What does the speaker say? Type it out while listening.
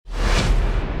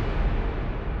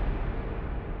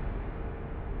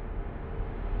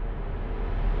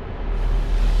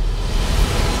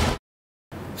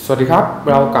วัสดีครับ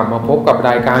เรากลับมาพบกับ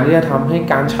รายการที่จะทำให้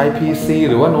การใช้ PC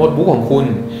หรือว่าโน้ตบุ๊กของคุณ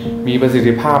มีประสิท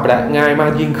ธิภาพและง่ายมา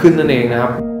กยิ่งขึ้นนั่นเองนะครั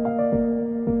บ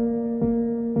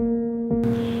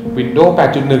Windows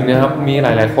 8.1 นะครับมีห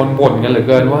ลายๆคนบ่นกันเหลือ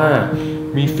เกินว่า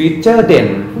มีฟีเจอร์เด่น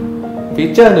ฟี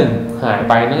เจอร์หนึ่งหาย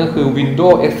ไปนั่นก็คือ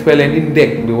Windows Experience Index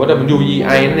หรือว่า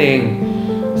WEI นั่นเอง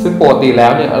ซึ่งปกติแล้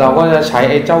วเนี่ยเราก็จะใช้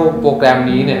ไอ้เจ้าโปรแกรม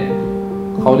นี้เนี่ย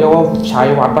เขาเรียกว่าใช้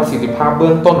วัดประสิทธิภาพเบื้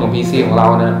องต้นของ PC ของเรา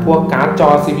นะพวกการ์ดจอ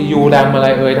CPU RAM อะไร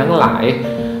ทั้งหลาย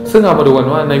ซึ่งเรามาดูกัน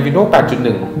ว่าใน Windows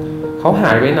 8.1 เขาห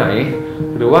ายไปไหน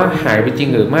หรือว่าหายไปจริง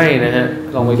หรือไม่นะฮะ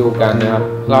ลองไปดูกันนะครับ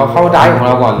เราเข้าไดร์ของเ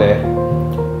ราก่อนเลย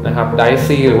นะครับไดร์ C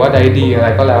หรือว่าไดร์ D อะไร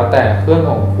ก็แล้วแต่เครื่อง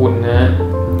ของคุณนะฮะ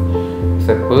เส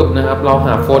ร็จปุ๊บนะครับเราห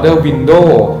าโฟลเดอร์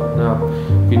Windows นะครับ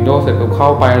Windows เสร็จปุ๊บเข้า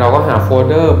ไปเราก็หาโฟล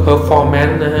เดอร์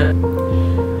Performance นะฮะ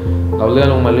เราเลื่อน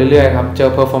ลงมาเรื่อยๆครับเจอ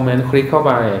performance คลิกเข้าไ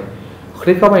ป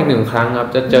อีกหนึ่งครั้งครับ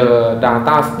จะเจอ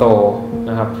data store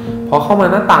นะครับพอเข้ามา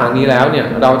หน้าต่างนี้แล้วเนี่ย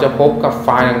เราจะพบกับไฟ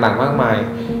ล์ต่างๆมากมาย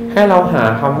ให้เราหา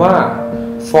คำว่า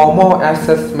formal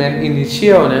assessment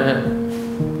initial นะฮะ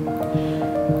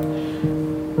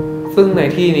ซึ่งใน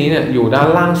ที่นี้เนี่ยอยู่ด้าน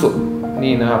ล่างสุด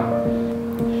นี่นะครับ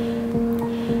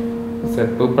เสร็จ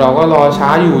ปุ๊บเราก็รอช้า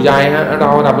อยู่ใยฮะเร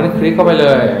าดับเบิลคลิกเข้าไปเล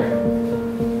ย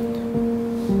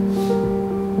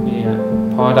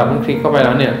พอดับเบิลคลิกเข้าไปแ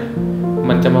ล้วเนี่ย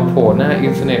มันจะมาโผล่หน้า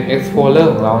Internet Explorer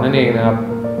ของเรานั่นเองนะครับ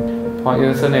พอ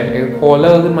Internet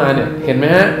Explorer ขึ้นมาเนี่ยเห็นไหม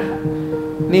ฮะ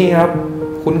นี่ครับ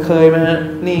คุ้นเคยไหมฮะ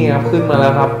นี่ครับขึ้นมาแล้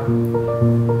วครับ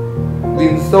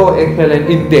Windows Experience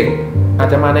Index อาจ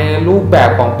จะมาในรูปแบบ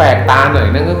ของแปลกตาหน่อย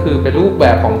นั่นก็คือเป็นรูปแบ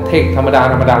บของ Text ธรรมดา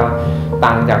ต่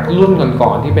างจากรุ่นก่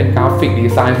อนๆที่เป็นกราฟิกดี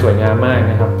ไซน์สวยงามมาก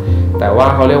นะครับแต่ว่า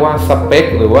เขาเรียกว่าสเปค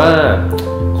หรือว่า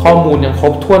ข้อมูลยังคร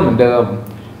บถ้วนเหมือนเดิม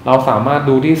เราสามารถ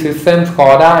ดูที่ System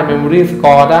Score ได้ Memory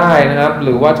Score ได้นะครับห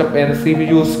รือว่าจะเป็น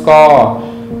CPU Score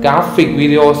Graphic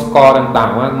Video Score ต่า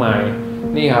งๆมากมาย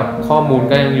นี่ครับข้อมูล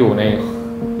ก็ยังอยู่ใน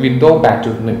Windows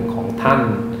 8.1 ของท่าน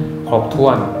ครบถ้ว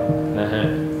นนะฮะ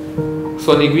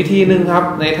ส่วนอีกวิธีหนึ่งครับ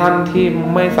ในท่านที่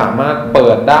ไม่สามารถเปิ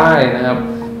ดได้นะครับ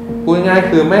พูดง่ายๆ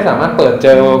คือไม่สามารถเปิดเจ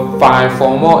อไฟล์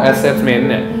Formal Assessment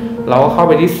เนี่ยเราก็เข้าไ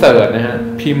ปที่ Search นะฮะ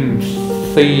พิมพ์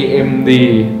cmd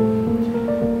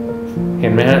เ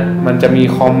ห็นไหมฮะมันจะมี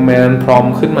คอมเมนต์พร้อม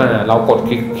ขึ้นมาเรากดค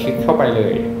ลิกเข้าไปเล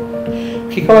ย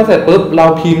คลิกเข้าไปเสร็จปุ๊บเรา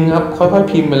พิมพ์ครับค่อย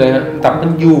ๆพิมพ์ไปเลยฮะ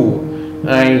W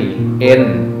I N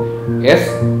S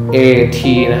A T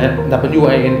นะฮะ W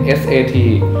I N S A T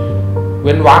เ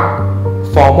ว้นวรรค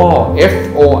formal F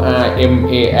O R M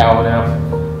A L นะครับ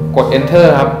กด enter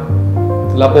ครับ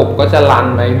ระบบก็จะรัน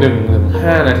ไป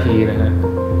 1-5 นาทีนะฮะ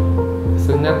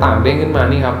ซึ่งหน้าต่างเด้งขึ้นมา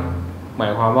นี่ครับหมา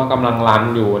ยความว่ากำลังรัน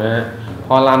อยู่นะฮะ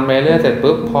พอรันไปเรื่อยเสร็จ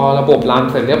ปุ๊บพอระบบรัน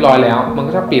เสร็จเรียบร้อยแล้วมัน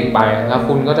ก็จะปิดไปแล้ว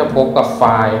คุณก็จะพบกับไฟ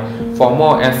ล์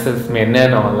formal assessment แน่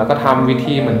นอนแล้วก็ทำวิ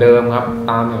ธีเหมือนเดิมครับ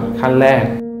ตามอย่างขั้นแรก